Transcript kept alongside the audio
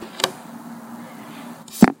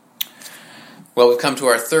Well, we've come to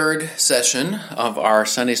our third session of our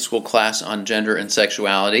Sunday school class on gender and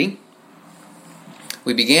sexuality.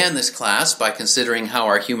 We began this class by considering how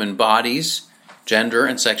our human bodies, gender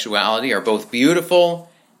and sexuality, are both beautiful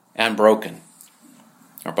and broken.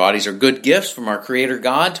 Our bodies are good gifts from our Creator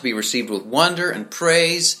God to be received with wonder and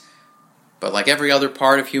praise, but like every other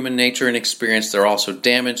part of human nature and experience, they're also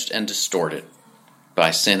damaged and distorted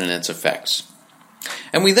by sin and its effects.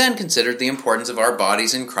 And we then considered the importance of our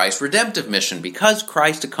bodies in Christ's redemptive mission. Because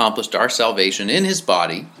Christ accomplished our salvation in His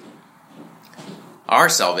body, our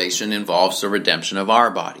salvation involves the redemption of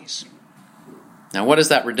our bodies. Now, what does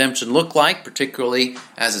that redemption look like, particularly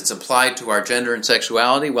as it's applied to our gender and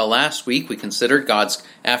sexuality? Well, last week we considered God's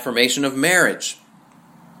affirmation of marriage.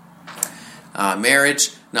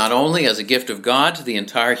 Marriage not only as a gift of God to the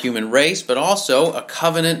entire human race, but also a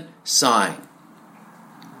covenant sign.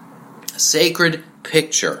 A sacred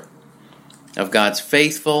picture of God's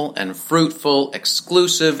faithful and fruitful,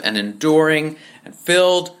 exclusive and enduring, and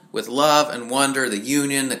filled with love and wonder, the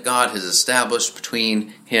union that God has established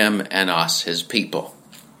between Him and us, His people.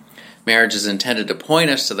 Marriage is intended to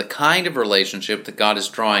point us to the kind of relationship that God is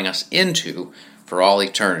drawing us into for all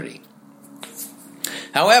eternity.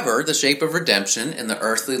 However, the shape of redemption in the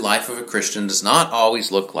earthly life of a Christian does not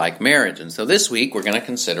always look like marriage. And so this week we're going to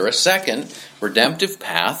consider a second redemptive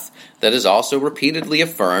path that is also repeatedly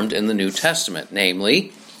affirmed in the New Testament,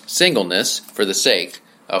 namely singleness for the sake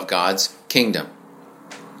of God's kingdom.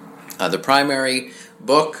 The primary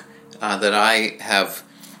book that I have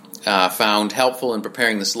found helpful in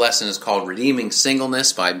preparing this lesson is called Redeeming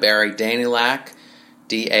Singleness by Barry Danylak,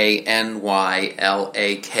 D-A-N-Y-L-A-K.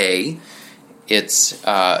 It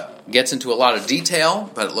gets into a lot of detail,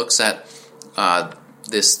 but it looks at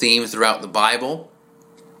this theme throughout the Bible,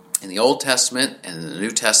 in the Old Testament and in the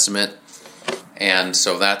New Testament, and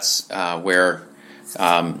so that's where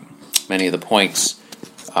many of the points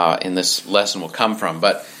in this lesson will come from.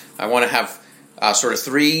 But I want to have sort of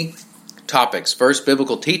three topics. First,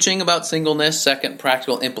 biblical teaching about singleness. Second,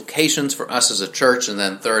 practical implications for us as a church. And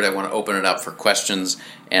then third, I want to open it up for questions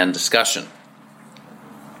and discussion.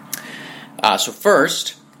 So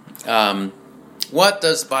first, what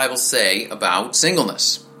does the Bible say about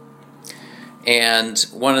singleness? And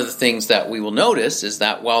one of the things that we will notice is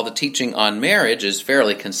that while the teaching on marriage is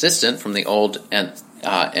fairly consistent from the Old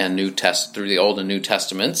and New through the Old and New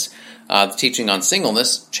Testaments, the teaching on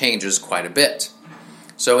singleness changes quite a bit.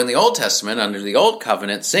 So in the Old Testament, under the Old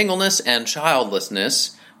Covenant, singleness and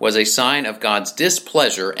childlessness was a sign of God's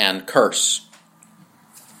displeasure and curse.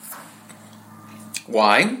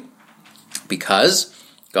 Why? Because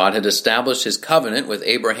God had established His covenant with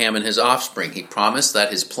Abraham and his offspring. He promised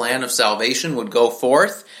that His plan of salvation would go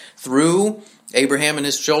forth through Abraham and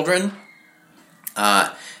his children,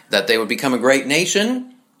 that they would become a great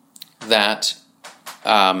nation, that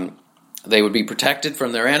they would be protected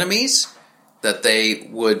from their enemies, that they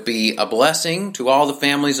would be a blessing to all the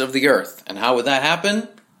families of the earth. And how would that happen?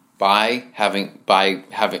 By having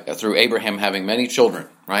through Abraham having many children.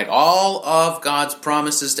 Right? All of God's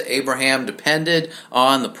promises to Abraham depended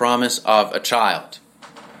on the promise of a child.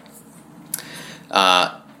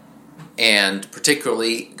 And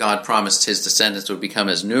particularly, God promised His descendants would become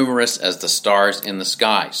as numerous as the stars in the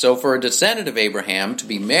sky. So for a descendant of Abraham to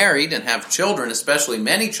be married and have children, especially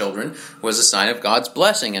many children, was a sign of God's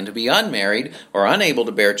blessing. And to be unmarried or unable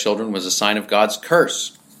to bear children was a sign of God's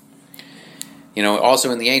curse. You know,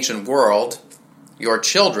 also in the ancient world, your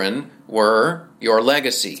children were your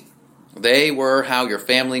legacy. They were how your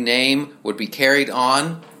family name would be carried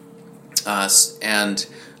on, and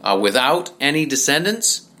without any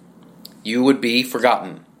descendants, you would be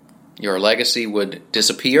forgotten. Your legacy would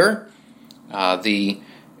disappear.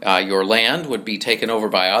 Your land would be taken over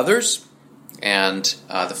by others, and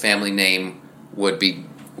the family name would be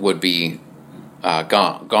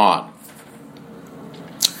gone.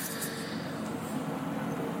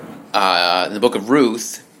 In the book of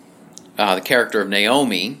Ruth, the character of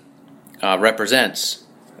Naomi represents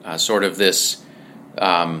sort of this.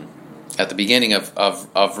 At the beginning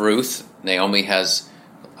of Ruth, Naomi has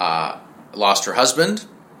lost her husband,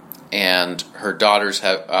 and her daughters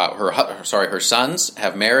have her sons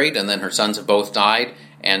have married, and then her sons have both died,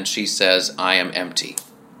 and she says, "I am empty.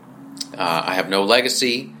 I have no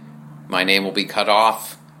legacy. My name will be cut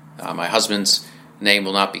off. My husband's name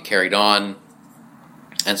will not be carried on."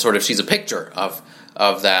 And sort of, she's a picture of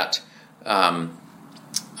that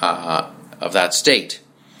state.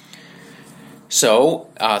 So,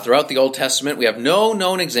 throughout the Old Testament, we have no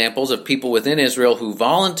known examples of people within Israel who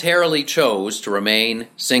voluntarily chose to remain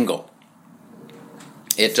single.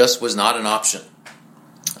 It just was not an option.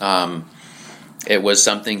 It was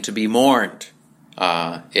something to be mourned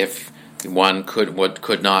if one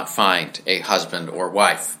could not find a husband or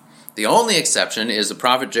wife. The only exception is the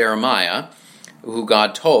prophet Jeremiah, who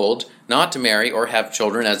God told not to marry or have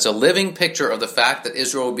children, as a living picture of the fact that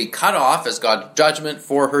Israel would be cut off as God's judgment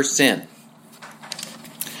for her sin.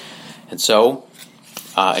 And so,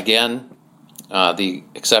 again, the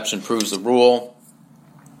exception proves the rule.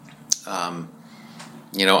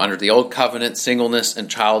 Under the Old Covenant, singleness and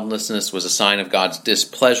childlessness was a sign of God's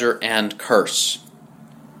displeasure and curse.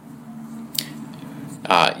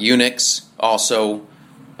 Eunuchs, also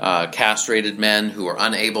castrated men who were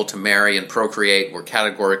unable to marry and procreate, were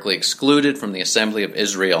categorically excluded from the assembly of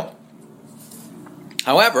Israel.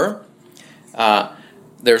 However,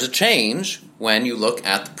 there's a change when you look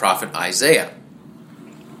at the prophet Isaiah.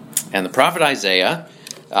 And the prophet Isaiah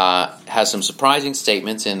has some surprising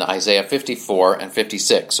statements in Isaiah 54 and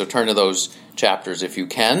 56. So turn to those chapters if you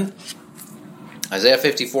can. Isaiah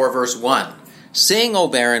 54, verse 1. Sing, O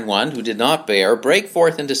barren one who did not bear, break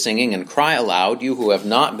forth into singing and cry aloud, you who have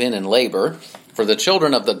not been in labor, for the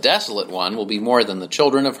children of the desolate one will be more than the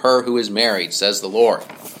children of her who is married, says the Lord.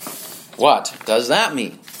 What does that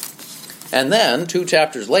mean? And then, 2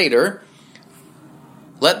 chapters later,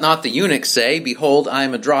 let not the eunuch say, behold, I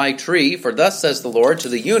am a dry tree, for thus says the Lord to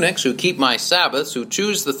the eunuchs who keep my Sabbaths, who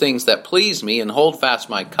choose the things that please me and hold fast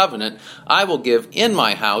my covenant, I will give in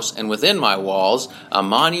my house and within my walls a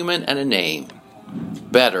monument and a name,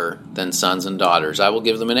 better than sons and daughters. I will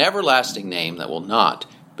give them an everlasting name that will not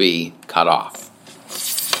be cut off.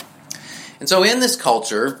 And so in this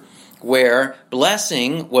culture where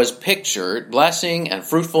blessing was pictured, blessing and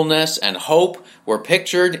fruitfulness and hope were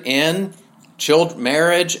pictured in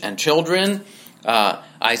marriage and children,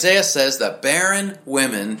 Isaiah says that barren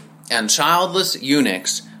women and childless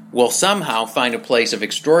eunuchs will somehow find a place of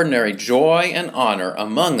extraordinary joy and honor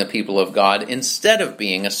among the people of God instead of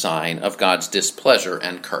being a sign of God's displeasure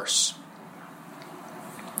and curse.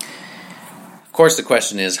 Of course, the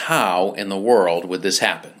question is, how in the world would this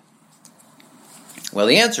happen? Well,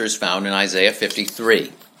 the answer is found in Isaiah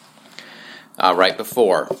 53.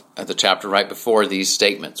 The chapter right before these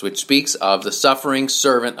statements, which speaks of the suffering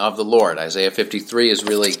servant of the Lord. Isaiah 53 is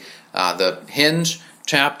really the hinge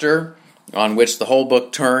chapter on which the whole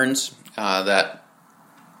book turns. But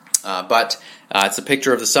it's a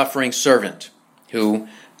picture of the suffering servant who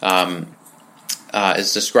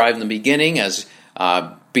is described in the beginning as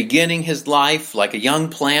beginning his life like a young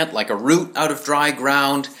plant, like a root out of dry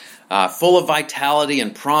ground, full of vitality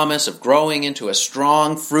and promise of growing into a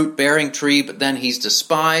strong fruit-bearing tree, but then he's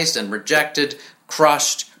despised and rejected,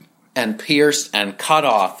 crushed and pierced and cut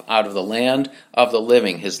off out of the land of the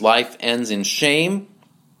living. His life ends in shame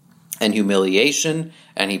and humiliation,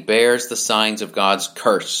 and he bears the signs of God's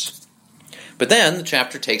curse. But then the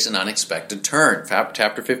chapter takes an unexpected turn.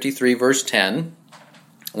 Chapter 53, verse 10,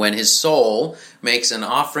 when his soul makes an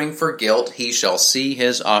offering for guilt, he shall see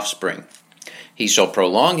his offspring. He shall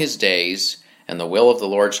prolong his days, and the will of the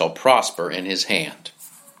Lord shall prosper in his hand.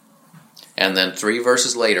 And then 3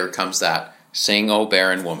 verses later comes that, sing, O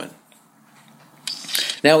barren woman.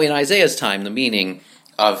 Now in Isaiah's time, the meaning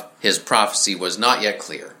of his prophecy was not yet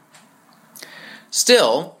clear.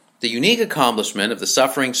 Still, the unique accomplishment of the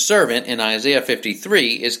suffering servant in Isaiah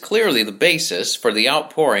 53 is clearly the basis for the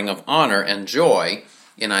outpouring of honor and joy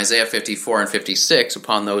in Isaiah 54 and 56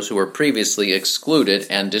 upon those who were previously excluded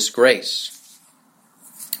and disgraced.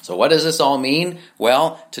 So what does this all mean?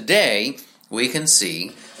 Well, today we can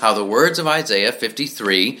see how the words of Isaiah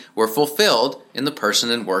 53 were fulfilled in the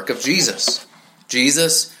person and work of Jesus.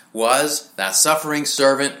 Jesus was that suffering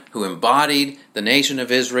servant who embodied the nation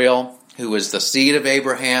of Israel, who was the seed of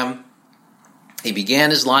Abraham. He began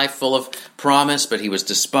his life full of promise, but he was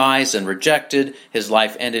despised and rejected. His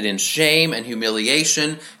life ended in shame and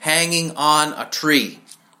humiliation, hanging on a tree,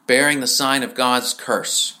 bearing the sign of God's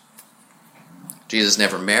curse. Jesus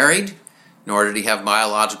never married, nor did he have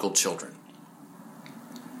biological children.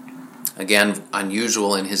 Again,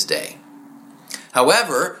 unusual in his day.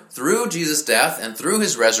 However, through Jesus' death and through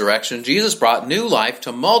his resurrection, Jesus brought new life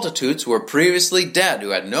to multitudes who were previously dead, who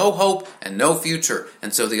had no hope and no future.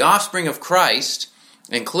 And so the offspring of Christ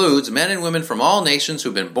includes men and women from all nations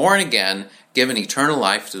who've been born again, given eternal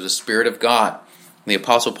life through the Spirit of God. The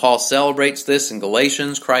Apostle Paul celebrates this in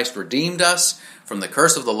Galatians. Christ redeemed us from the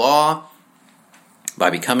curse of the law by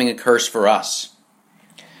becoming a curse for us,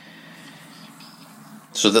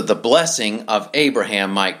 so that the blessing of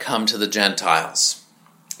Abraham might come to the Gentiles.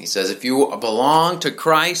 He says, if you belong to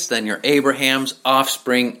Christ, then you're Abraham's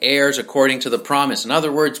offspring, heirs according to the promise. In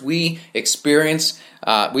other words, we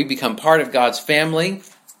become part of God's family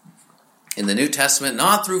in the New Testament,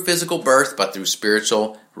 not through physical birth, but through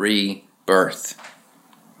spiritual rebirth. birth.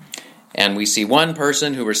 And we see one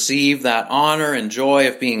person who received that honor and joy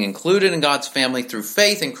of being included in God's family through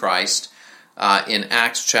faith in Christ in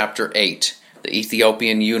Acts chapter 8, the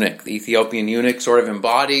Ethiopian eunuch. The Ethiopian eunuch sort of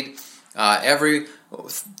embodied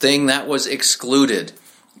everything that was excluded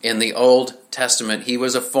in the Old Testament. He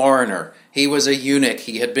was a foreigner. He was a eunuch.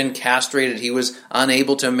 He had been castrated. He was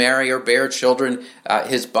unable to marry or bear children.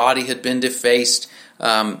 His body had been defaced.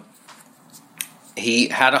 He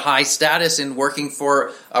had a high status in working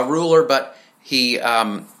for a ruler, but he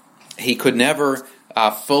could never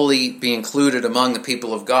fully be included among the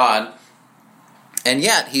people of God. And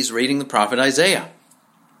yet, he's reading the prophet Isaiah.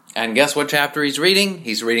 And guess what chapter he's reading?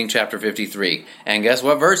 He's reading chapter 53. And guess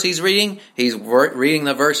what verse he's reading? He's reading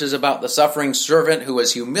the verses about the suffering servant who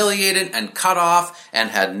was humiliated and cut off and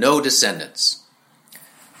had no descendants.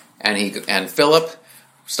 And Philip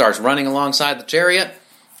starts running alongside the chariot,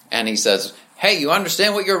 and he says, "Hey, you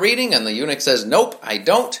understand what you're reading?" And the eunuch says, "Nope, I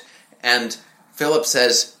don't." And Philip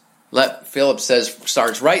starts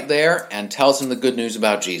right there and tells him the good news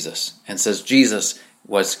about Jesus, and says Jesus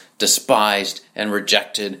was despised and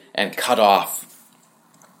rejected and cut off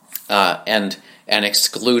and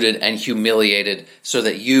excluded and humiliated, so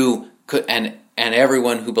that you could and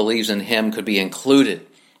everyone who believes in him could be included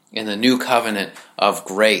in the new covenant of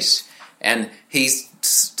grace. And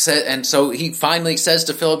so he finally says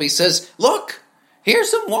to Philip, he says, "Look, here's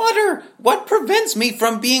some water. What prevents me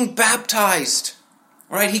from being baptized?"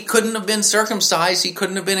 Right? He couldn't have been circumcised. He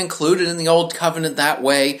couldn't have been included in the old covenant that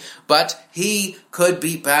way, but he could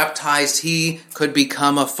be baptized. He could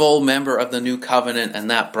become a full member of the new covenant,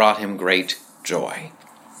 and that brought him great joy.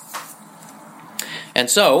 And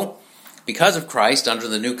so, because of Christ, under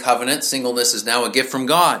the new covenant, singleness is now a gift from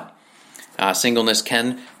God. Singleness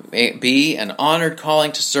can be an honored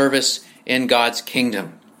calling to service in God's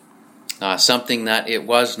kingdom, something that it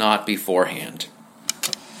was not beforehand.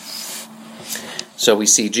 So we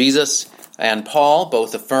see Jesus and Paul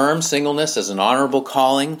both affirm singleness as an honorable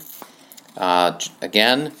calling.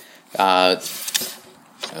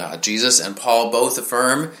 Jesus and Paul both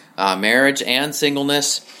affirm marriage and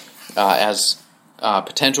singleness as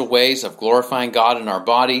potential ways of glorifying God in our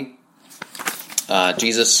body.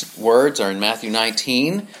 Jesus' words are in Matthew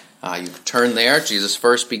 19. You can turn there. Jesus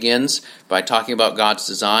first begins by talking about God's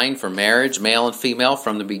design for marriage, male and female,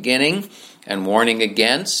 from the beginning, and warning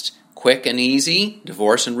against quick and easy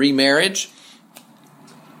divorce and remarriage.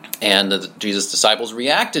 And Jesus' disciples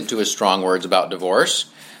reacted to his strong words about divorce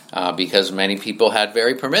because many people had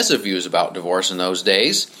very permissive views about divorce in those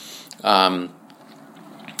days. In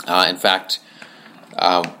fact,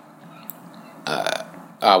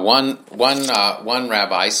 one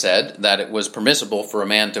rabbi said that it was permissible for a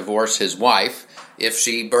man to divorce his wife if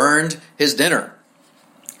she burned his dinner.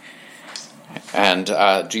 And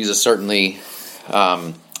Jesus certainly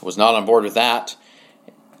was not on board with that.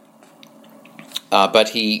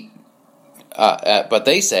 But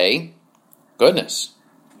they say, goodness,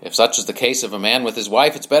 if such is the case of a man with his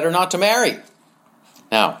wife, it's better not to marry.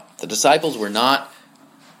 Now, the disciples were not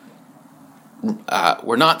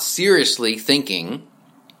seriously thinking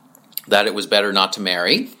that it was better not to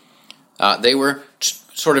marry. They were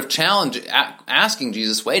sort of asking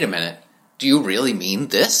Jesus, wait a minute, do you really mean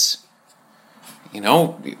this? You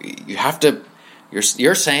have to,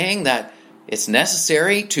 you're saying that it's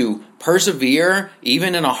necessary to persevere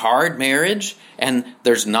even in a hard marriage, and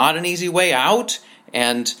there's not an easy way out,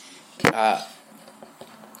 and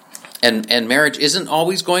marriage isn't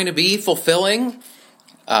always going to be fulfilling.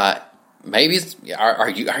 Maybe are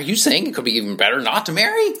you saying it could be even better not to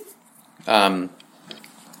marry?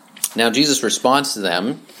 Now Jesus responds to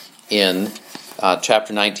them in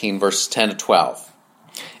chapter 19, verses 10 to 12.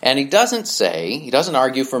 And he doesn't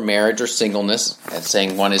argue for marriage or singleness and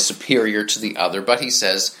saying one is superior to the other, but he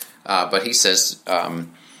says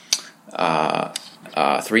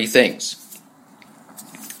three things.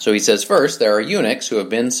 So he says, first, there are eunuchs who have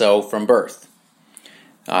been so from birth.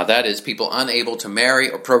 That is, people unable to marry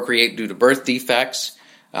or procreate due to birth defects.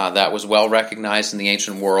 That was well recognized in the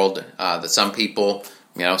ancient world, that some people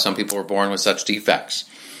were born with such defects.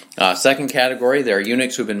 Second category, there are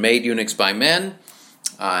eunuchs who have been made eunuchs by men.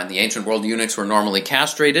 In the ancient world, eunuchs were normally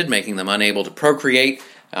castrated, making them unable to procreate,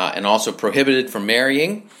 and also prohibited from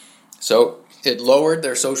marrying. So it lowered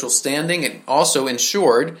their social standing. It also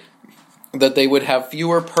ensured that they would have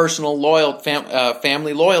fewer personal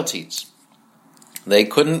family loyalties. They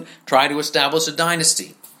couldn't try to establish a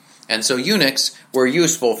dynasty. And so eunuchs were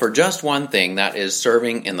useful for just one thing, that is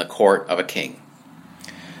serving in the court of a king.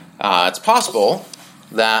 It's possible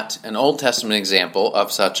that an Old Testament example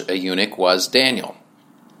of such a eunuch was Daniel.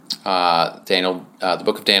 The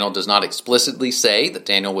book of Daniel does not explicitly say that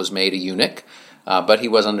Daniel was made a eunuch, but he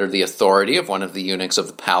was under the authority of one of the eunuchs of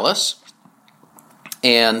the palace.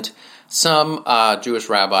 And some Jewish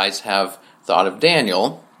rabbis have thought of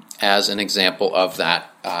Daniel as an example of that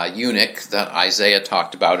eunuch that Isaiah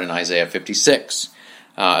talked about in Isaiah 56,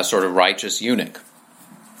 a sort of righteous eunuch.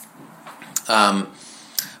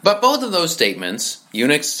 But both of those statements,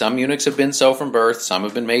 some eunuchs have been so from birth, some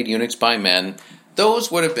have been made eunuchs by men,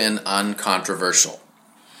 those would have been uncontroversial.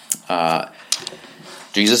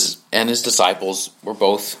 Jesus and his disciples were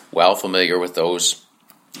both well familiar with those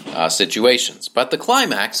situations. But the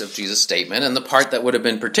climax of Jesus' statement, and the part that would have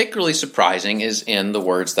been particularly surprising, is in the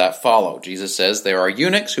words that follow. Jesus says, "There are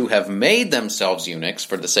eunuchs who have made themselves eunuchs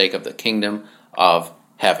for the sake of the kingdom of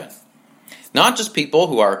heaven." Not just people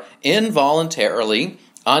who are involuntarily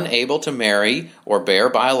unable to marry or bear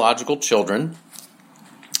biological children,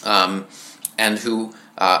 and who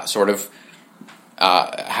have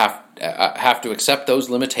to accept those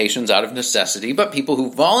limitations out of necessity, but people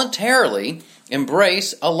who voluntarily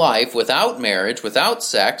embrace a life without marriage, without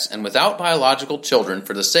sex, and without biological children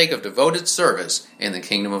for the sake of devoted service in the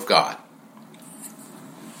kingdom of God.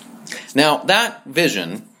 Now, that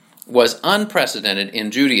vision was unprecedented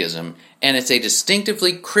in Judaism, and it's a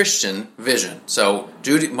distinctively Christian vision. So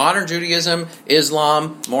modern Judaism,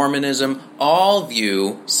 Islam, Mormonism all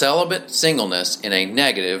view celibate singleness in a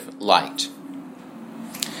negative light.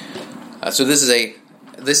 So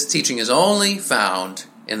this teaching is only found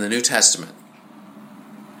in the New Testament.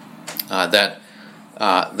 That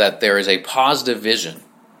there is a positive vision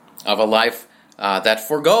of a life that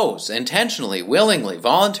forgoes, intentionally, willingly,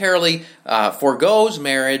 voluntarily forgoes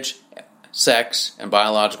marriage, sex, and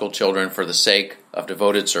biological children for the sake of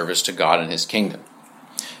devoted service to God and his kingdom.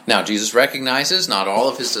 Now, Jesus recognizes not all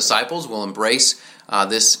of his disciples will embrace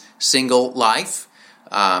this single life.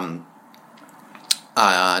 Not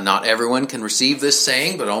everyone can receive this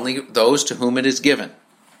saying, but only those to whom it is given.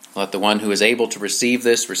 Let the one who is able to receive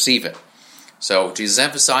this receive it. So Jesus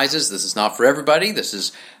emphasizes this is not for everybody. This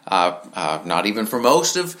is not even for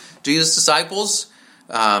most of Jesus' disciples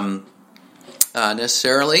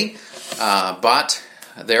necessarily. But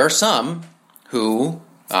there are some who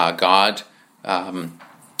God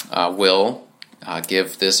will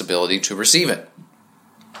give this ability to receive it.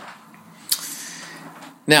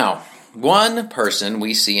 Now, one person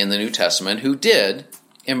we see in the New Testament who did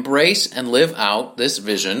embrace and live out this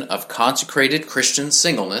vision of consecrated Christian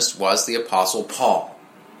singleness was the Apostle Paul.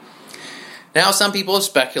 Now, some people have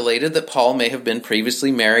speculated that Paul may have been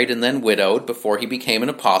previously married and then widowed before he became an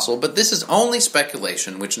apostle, but this is only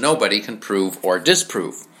speculation which nobody can prove or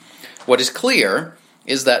disprove. What is clear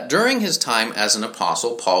is that during his time as an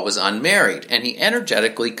apostle, Paul was unmarried, and he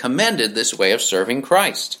energetically commended this way of serving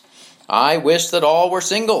Christ. "I wish that all were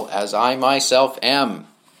single, as I myself am.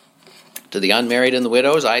 To the unmarried and the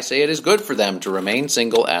widows, I say it is good for them to remain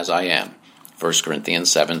single as I am." 1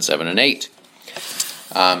 Corinthians 7 and 8.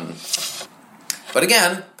 But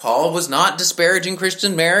again, Paul was not disparaging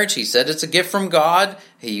Christian marriage. He said it's a gift from God.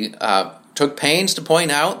 He took pains to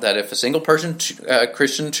point out that if a single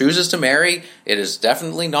Christian chooses to marry, it is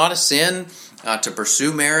definitely not a sin to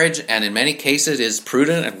pursue marriage, and in many cases is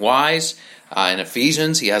prudent and wise. In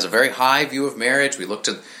Ephesians, he has a very high view of marriage. We looked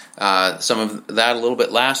at some of that a little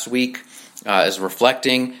bit last week as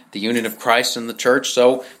reflecting the union of Christ and the church.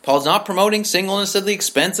 So Paul's not promoting singleness at the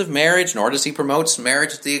expense of marriage, nor does he promote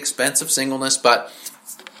marriage at the expense of singleness. But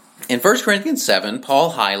in 1 Corinthians 7,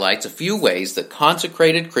 Paul highlights a few ways that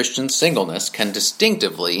consecrated Christian singleness can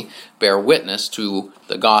distinctively bear witness to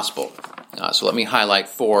the gospel. So let me highlight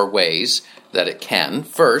 4 ways that it can.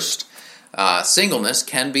 First, singleness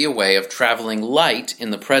can be a way of traveling light in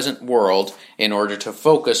the present world in order to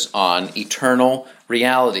focus on eternal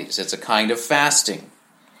realities. It's a kind of fasting.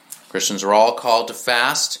 Christians are all called to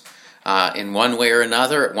fast in one way or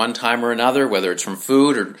another, at one time or another, whether it's from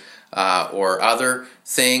food or other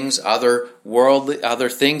things, other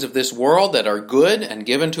things of this world that are good and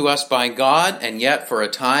given to us by God, and yet for a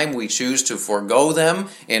time we choose to forego them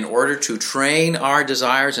in order to train our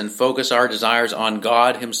desires and focus our desires on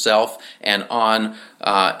God himself and on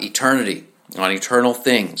eternity, on eternal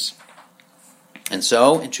things. And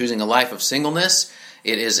so, in choosing a life of singleness,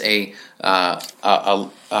 it is for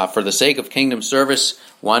the sake of kingdom service,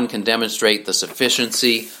 one can demonstrate the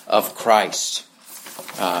sufficiency of Christ.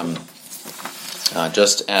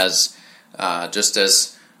 Just as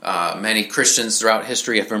many Christians throughout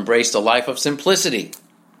history have embraced a life of simplicity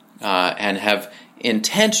and have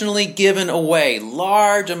intentionally given away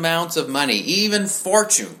large amounts of money, even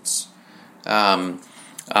fortunes. Some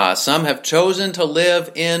have chosen to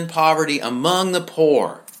live in poverty among the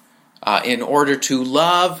poor in order to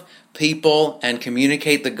love people and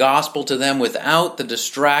communicate the gospel to them without the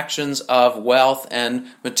distractions of wealth and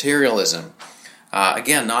materialism.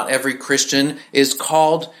 Again, not every Christian is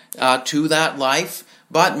called to that life,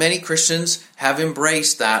 but many Christians have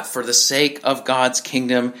embraced that for the sake of God's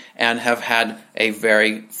kingdom and have had a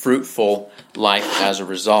very fruitful life as a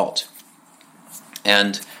result.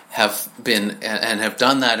 And have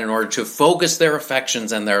done that in order to focus their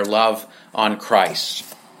affections and their love on Christ.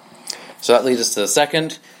 So that leads us to the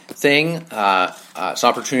second thing. It's an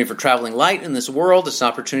opportunity for traveling light in this world. It's an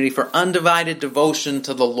opportunity for undivided devotion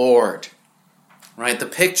to the Lord. Right? The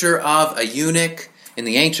picture of a eunuch in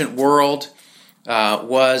the ancient world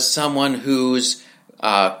was someone whose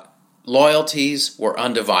loyalties were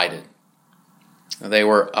undivided. They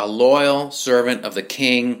were a loyal servant of the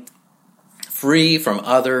king, free from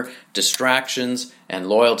other distractions and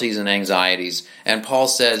loyalties and anxieties. And Paul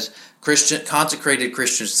says, consecrated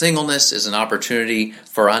Christian singleness is an opportunity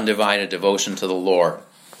for undivided devotion to the Lord.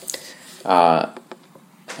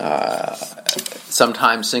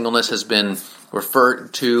 Sometimes singleness has been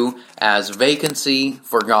referred to as vacancy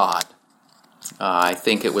for God. I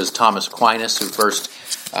think it was Thomas Aquinas who first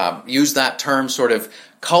used that term, sort of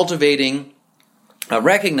cultivating,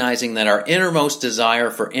 recognizing that our innermost desire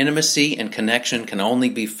for intimacy and connection can only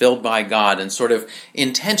be filled by God, and sort of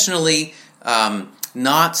intentionally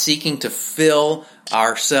not seeking to fill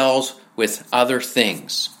ourselves with other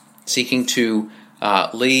things, seeking to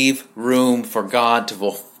leave room for God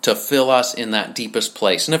to fill us in that deepest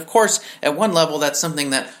place. And of course, at one level, that's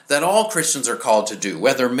something that all Christians are called to do,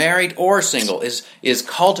 whether married or single, is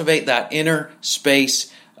cultivate that inner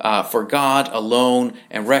space for God alone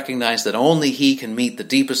and recognize that only He can meet the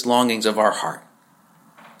deepest longings of our heart.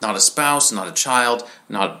 Not a spouse, not a child,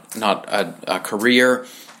 not a career,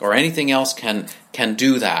 or anything else can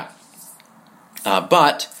do that.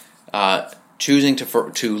 But choosing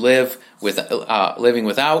to live living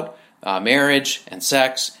without marriage and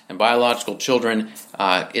sex and biological children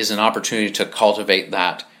is an opportunity to cultivate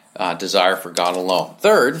that desire for God alone.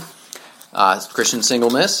 Third, Christian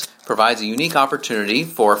singleness provides a unique opportunity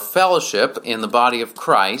for fellowship in the body of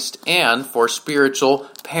Christ and for spiritual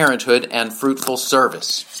parenthood and fruitful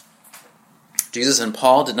service. Jesus and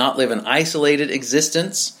Paul did not live an isolated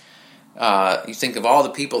existence. You think of all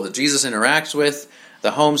the people that Jesus interacts with,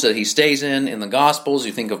 the homes that he stays in the Gospels.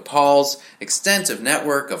 You think of Paul's extensive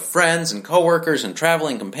network of friends and co-workers and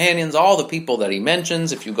traveling companions, all the people that he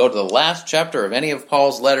mentions. If you go to the last chapter of any of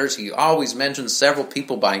Paul's letters, he always mentions several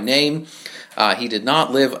people by name. He did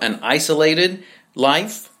not live an isolated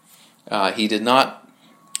life. He did not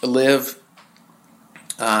live,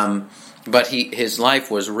 but his life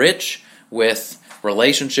was rich with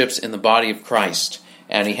relationships in the body of Christ.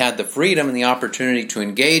 And he had the freedom and the opportunity to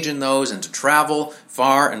engage in those and to travel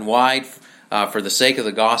far and wide for the sake of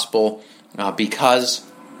the gospel in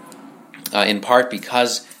part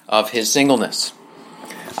because of his singleness.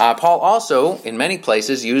 Paul also, in many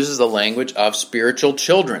places, uses the language of spiritual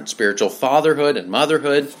children, spiritual fatherhood and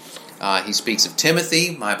motherhood. He speaks of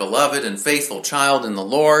Timothy, my beloved and faithful child in the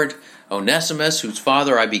Lord, Onesimus, whose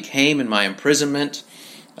father I became in my imprisonment.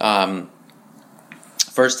 1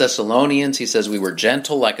 Thessalonians, he says, we were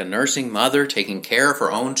gentle like a nursing mother, taking care of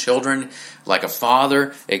her own children, like a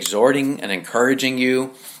father, exhorting and encouraging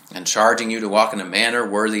you, and charging you to walk in a manner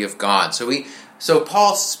worthy of God. So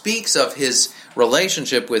Paul speaks of his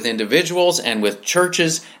relationship with individuals and with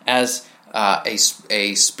churches as a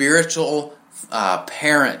spiritual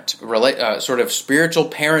parent, sort of spiritual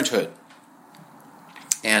parenthood.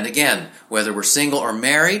 And again, whether we're single or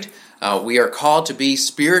married, we are called to be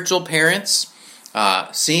spiritual parents,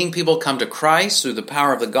 seeing people come to Christ through the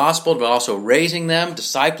power of the gospel, but also raising them,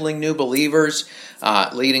 discipling new believers,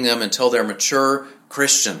 leading them until they're mature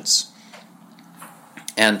Christians.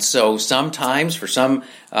 And so sometimes, sometimes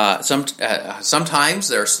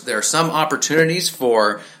there are some opportunities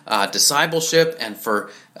for discipleship and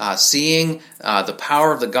for seeing the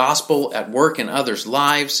power of the gospel at work in others'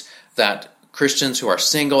 lives that Christians who are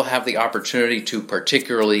single have the opportunity to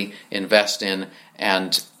particularly invest in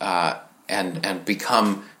and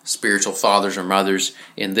become spiritual fathers or mothers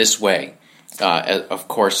in this way. Of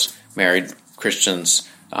course, married Christians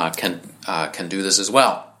can do this as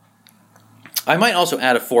well. I might also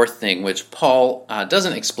add a fourth thing, which Paul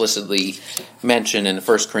doesn't explicitly mention in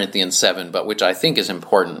 1 Corinthians 7, but which I think is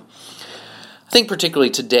important. I think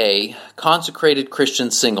particularly today, consecrated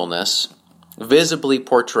Christian singleness visibly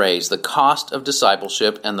portrays the cost of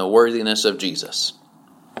discipleship and the worthiness of Jesus.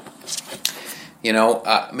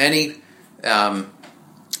 Many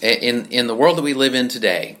in the world that we live in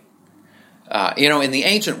today, in the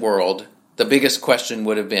ancient world, the biggest question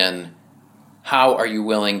would have been, how are you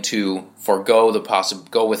willing to forego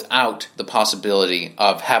go without the possibility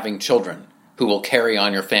of having children who will carry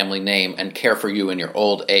on your family name and care for you in your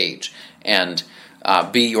old age and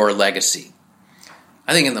be your legacy?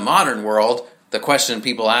 I think in the modern world, the question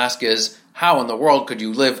people ask is, how in the world could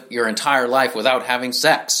you live your entire life without having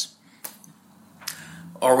sex?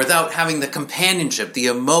 Or without having the companionship, the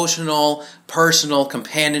emotional, personal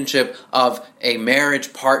companionship of a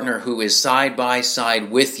marriage partner who is side by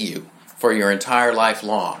side with you for your entire life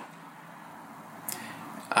long.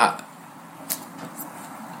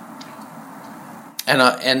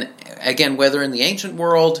 And again, whether in the ancient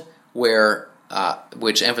world,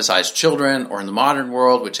 which emphasized children, or in the modern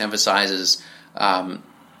world, which emphasizes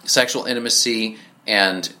sexual intimacy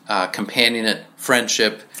and companionate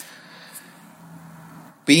friendship,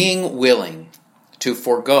 being willing to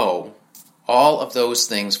forego all of those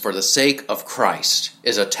things for the sake of Christ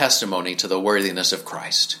is a testimony to the worthiness of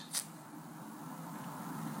Christ.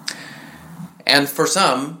 And for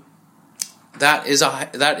some, I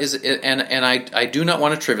do not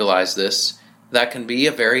want to trivialize this, that can be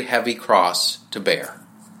a very heavy cross to bear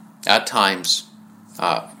at times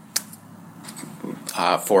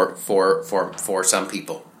for some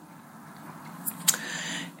people.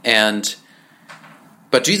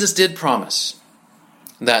 But Jesus did promise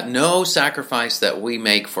that no sacrifice that we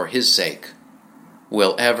make for His sake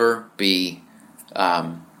will ever be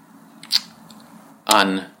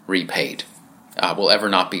unrepaid.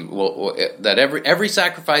 That every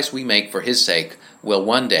sacrifice we make for His sake will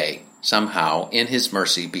one day, somehow, in His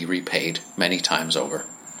mercy, be repaid many times over.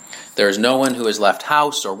 There is no one who has left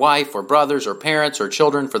house or wife or brothers or parents or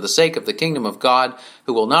children for the sake of the kingdom of God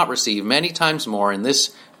who will not receive many times more in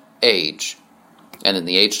this age and in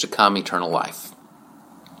the age to come eternal life.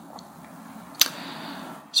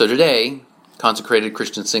 So today, consecrated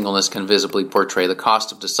Christian singleness can visibly portray the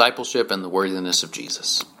cost of discipleship and the worthiness of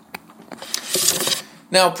Jesus.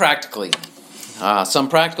 Now, practically, some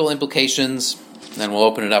practical implications, then we'll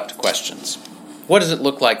open it up to questions. What does it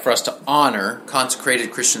look like for us to honor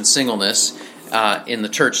consecrated Christian singleness in the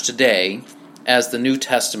church today, as the New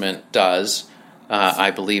Testament does,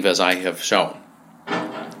 I believe, as I have shown?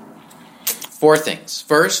 4 things.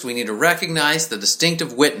 First, we need to recognize the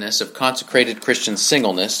distinctive witness of consecrated Christian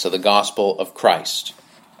singleness to the gospel of Christ.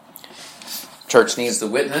 Church needs the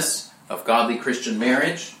witness of godly Christian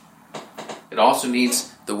marriage. It also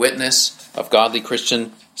needs the witness of godly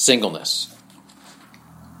Christian singleness.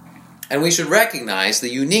 And we should recognize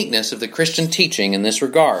the uniqueness of the Christian teaching in this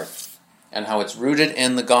regard, and how it's rooted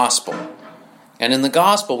in the gospel. And in the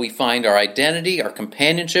gospel we find our identity, our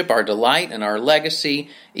companionship, our delight, and our legacy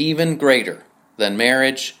even greater than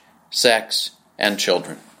marriage, sex, and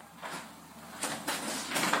children.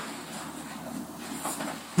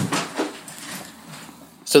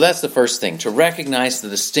 So that's the first thing, to recognize the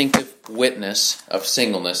distinctive witness of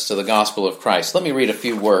singleness to the gospel of Christ. Let me read a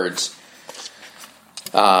few words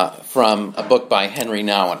from a book by Henry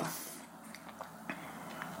Nouwen.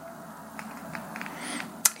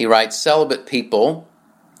 He writes, celibate people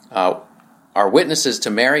are witnesses to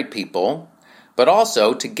married people, but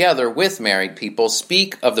also, together with married people,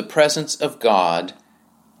 speak of the presence of God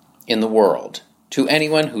in the world to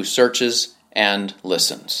anyone who searches and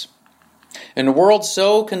listens. In a world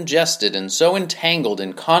so congested and so entangled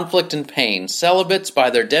in conflict and pain, celibates, by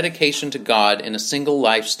their dedication to God in a single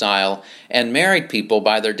lifestyle, and married people,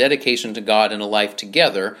 by their dedication to God in a life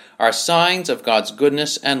together, are signs of God's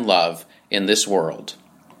goodness and love in this world.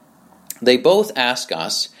 They both ask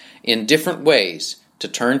us, in different ways, to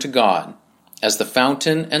turn to God as the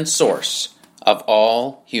fountain and source of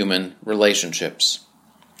all human relationships.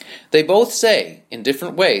 They both say, in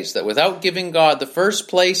different ways, that without giving God the first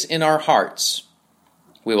place in our hearts,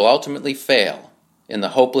 we will ultimately fail in the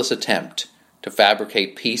hopeless attempt to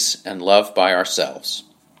fabricate peace and love by ourselves.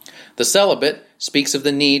 The celibate speaks of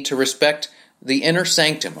the need to respect the inner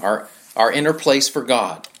sanctum, our inner place for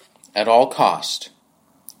God, at all cost.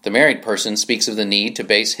 The married person speaks of the need to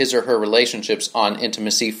base his or her relationships on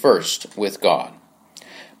intimacy first with God.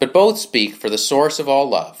 But both speak for the source of all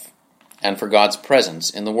love and for God's presence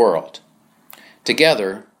in the world.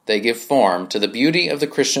 Together, they give form to the beauty of the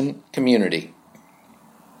Christian community,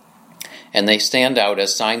 and they stand out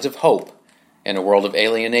as signs of hope in a world of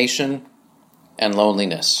alienation and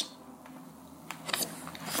loneliness.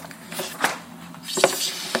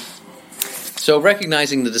 So,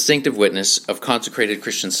 recognizing the distinctive witness of consecrated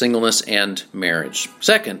Christian singleness and marriage.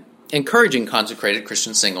 Second, encouraging consecrated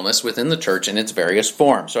Christian singleness within the church in its various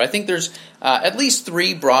forms. So I think there's at least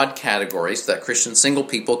 3 broad categories that Christian single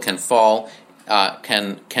people can find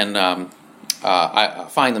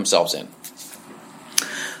themselves in.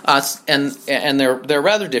 And they're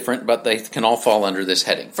rather different, but they can all fall under this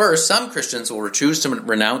heading. First, some Christians will choose to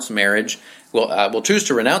renounce marriage. Will choose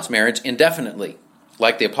to renounce marriage indefinitely,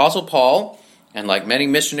 like the Apostle Paul, and like many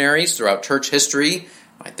missionaries throughout church history.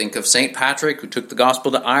 I think of St. Patrick, who took the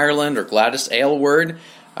gospel to Ireland, or Gladys Aylward,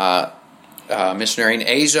 missionary in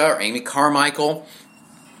Asia, or Amy Carmichael,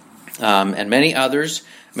 and many others.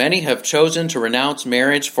 Many have chosen to renounce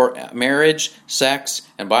marriage, sex,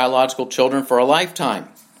 and biological children for a lifetime,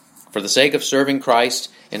 for the sake of serving Christ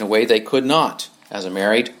in a way they could not as a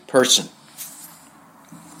married person.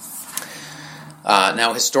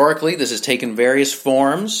 Now, historically, this has taken various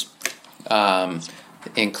forms,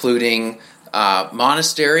 including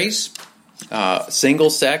monasteries,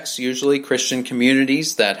 single-sex, usually Christian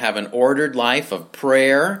communities that have an ordered life of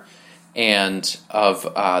prayer and of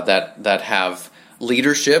that have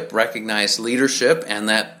leadership, recognized leadership, and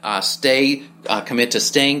that commit to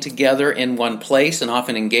staying together in one place and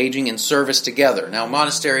often engaging in service together. Now,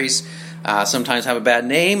 monasteries sometimes have a bad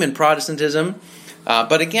name in Protestantism,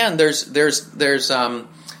 but again, there's some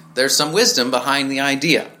wisdom behind the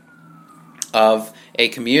idea of a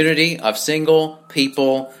community of single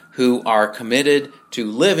people who are committed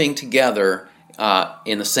to living together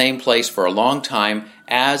in the same place for a long time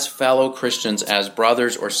as fellow Christians, as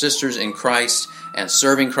brothers or sisters in Christ, and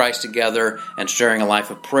serving Christ together and sharing a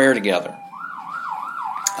life of prayer together.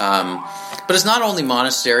 But it's not only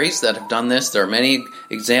monasteries that have done this. There are many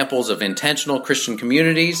examples of intentional Christian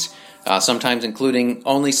communities, sometimes including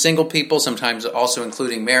only single people, sometimes also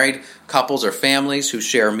including married couples or families who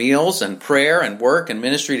share meals and prayer and work and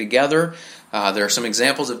ministry together. There are some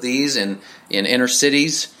examples of these in inner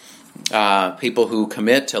cities, people who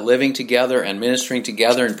commit to living together and ministering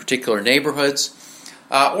together in particular neighborhoods,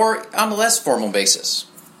 or on a less formal basis.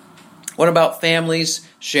 What about families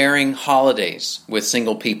sharing holidays with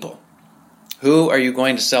single people? Who are you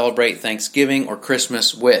going to celebrate Thanksgiving or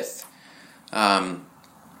Christmas with?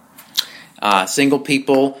 Single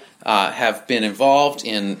people have been involved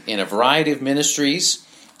in a variety of ministries,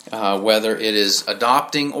 whether it is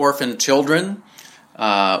adopting orphan children,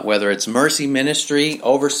 whether it's mercy ministry,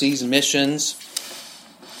 overseas missions.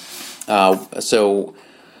 One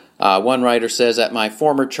writer says, "At my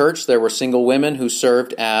former church, there were single women who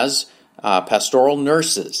served as pastoral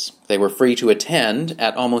nurses. They were free to attend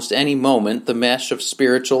at almost any moment the mesh of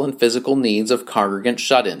spiritual and physical needs of congregant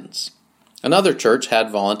shut-ins. Another church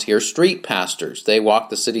had volunteer street pastors. They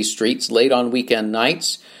walked the city streets late on weekend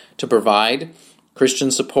nights to provide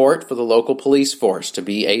Christian support for the local police force, to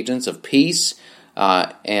be agents of peace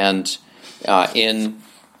in a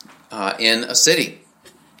city."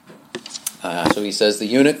 So he says, "The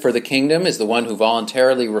eunuch for the kingdom is the one who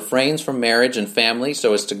voluntarily refrains from marriage and family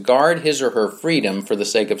so as to guard his or her freedom for the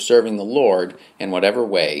sake of serving the Lord in whatever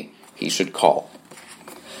way he should call."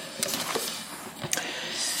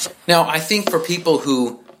 Now, I think for people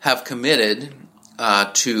who have committed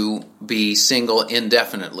to be single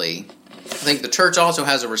indefinitely, I think the church also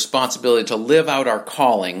has a responsibility to live out our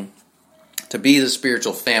calling to be the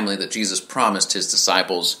spiritual family that Jesus promised his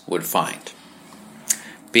disciples would find.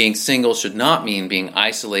 Being single should not mean being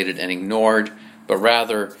isolated and ignored, but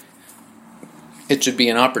rather it should be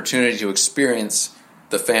an opportunity to experience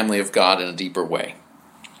the family of God in a deeper way.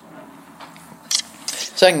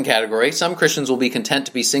 Second category, some Christians will be content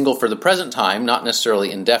to be single for the present time, not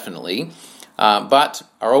necessarily indefinitely, but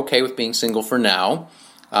are okay with being single for now,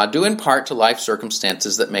 due in part to life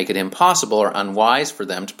circumstances that make it impossible or unwise for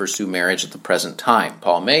them to pursue marriage at the present time.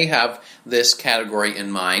 Paul may have this category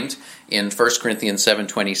in mind in 1 Corinthians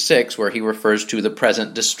 7:26, where he refers to the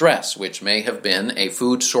present distress, which may have been a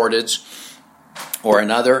food shortage or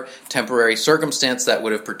another temporary circumstance that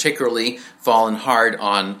would have particularly fallen hard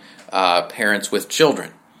on parents with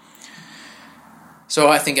children. So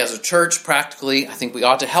I think as a church, practically, I think we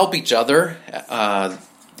ought to help each other,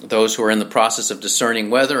 those who are in the process of discerning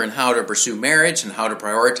whether and how to pursue marriage and how to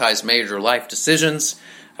prioritize major life decisions,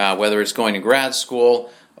 whether it's going to grad school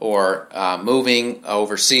or moving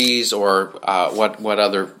overseas or what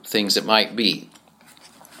other things it might be.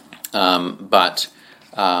 I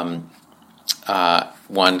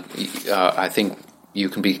think you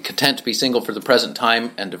can be content to be single for the present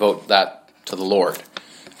time and devote that to the Lord,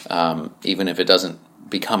 even if it doesn't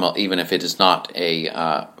even if it is not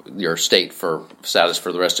your state for status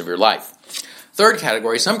for the rest of your life. Third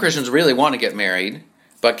category, some Christians really want to get married,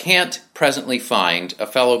 but can't presently find a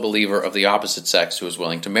fellow believer of the opposite sex who is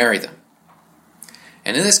willing to marry them.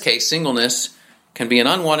 And in this case, singleness can be an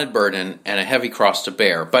unwanted burden and a heavy cross to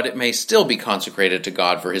bear, but it may still be consecrated to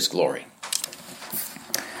God for his glory.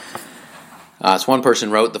 As one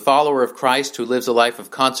person wrote, the follower of Christ who lives a life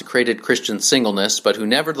of consecrated Christian singleness, but who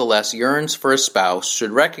nevertheless yearns for a spouse,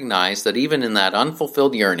 should recognize that even in that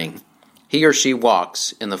unfulfilled yearning, he or she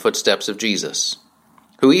walks in the footsteps of Jesus,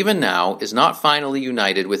 who even now is not finally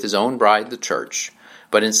united with his own bride, the church,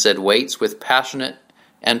 but instead waits with passionate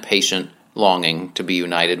and patient longing to be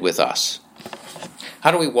united with us.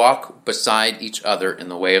 How do we walk beside each other in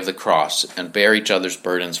the way of the cross and bear each other's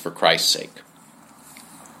burdens for Christ's sake?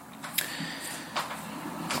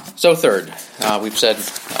 So third, we've said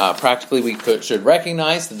practically we should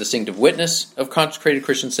recognize the distinctive witness of consecrated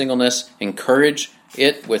Christian singleness, encourage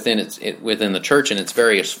it within the church in its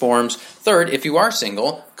various forms. Third, if you are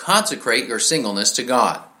single, consecrate your singleness to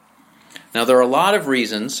God. Now, there are a lot of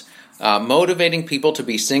reasons motivating people to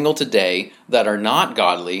be single today that are not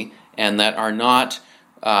godly and that are not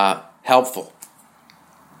helpful.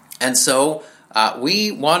 And so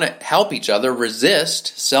we want to help each other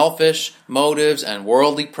resist selfish motives and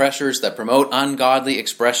worldly pressures that promote ungodly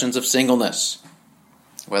expressions of singleness.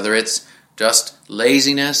 Whether it's just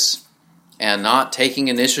laziness and not taking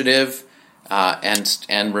initiative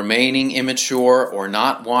and remaining immature, or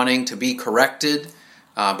not wanting to be corrected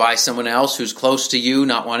by someone else who's close to you,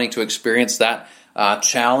 not wanting to experience that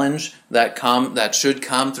challenge that should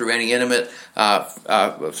come through any intimate,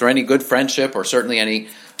 through any good friendship, or certainly any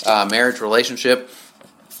marriage relationship,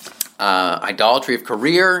 idolatry of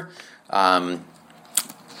career,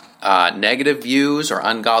 negative views or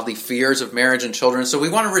ungodly fears of marriage and children. So we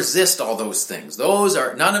want to resist all those things.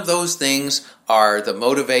 None of those things are the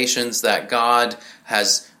motivations that God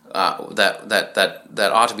has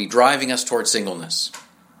that ought to be driving us towards singleness.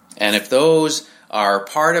 And if those are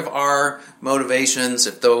part of our motivations,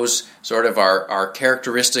 if those sort of are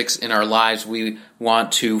characteristics in our lives, we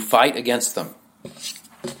want to fight against them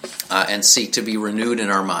and seek to be renewed in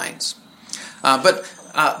our minds. But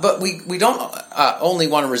we don't only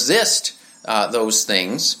want to resist those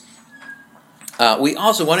things. We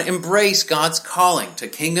also want to embrace God's calling to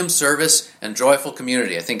kingdom service and joyful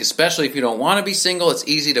community. I think especially if you don't want to be single, it's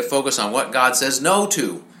easy to focus on what God says no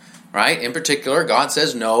to, right? In particular, God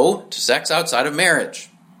says no to sex outside of marriage.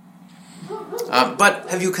 But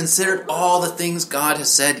have you considered all the things God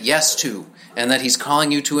has said yes to, and that He's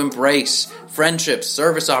calling you to embrace? Friendships,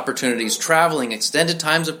 service opportunities, traveling, extended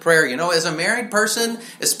times of prayer. You know, as a married person,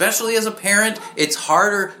 especially as a parent, it's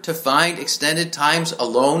harder to find extended times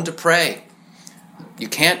alone to pray. You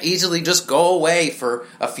can't easily just go away for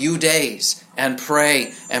a few days and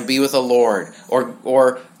pray and be with the Lord,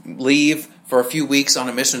 or leave for a few weeks on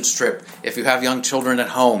a missions trip if you have young children at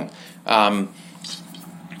home.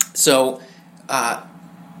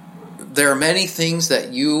 There are many things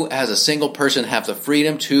that you as a single person have the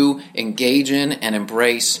freedom to engage in and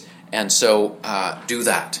embrace, and so do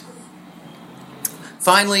that.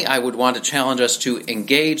 Finally, I would want to challenge us to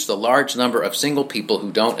engage the large number of single people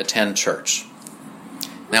who don't attend church.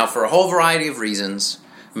 Now, for a whole variety of reasons,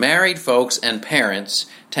 married folks and parents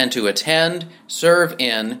tend to attend, serve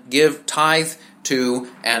in, give tithe to,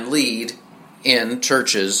 and lead in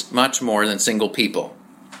churches much more than single people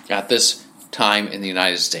at this time in the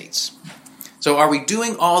United States. So are we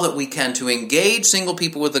doing all that we can to engage single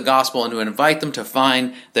people with the gospel and to invite them to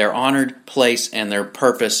find their honored place and their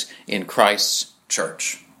purpose in Christ's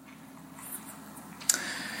church?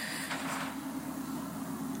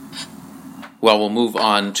 Well, we'll move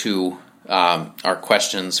on to our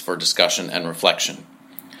questions for discussion and reflection,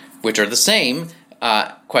 which are the same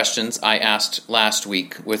questions I asked last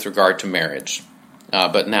week with regard to marriage,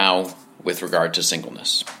 but now with regard to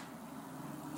singleness.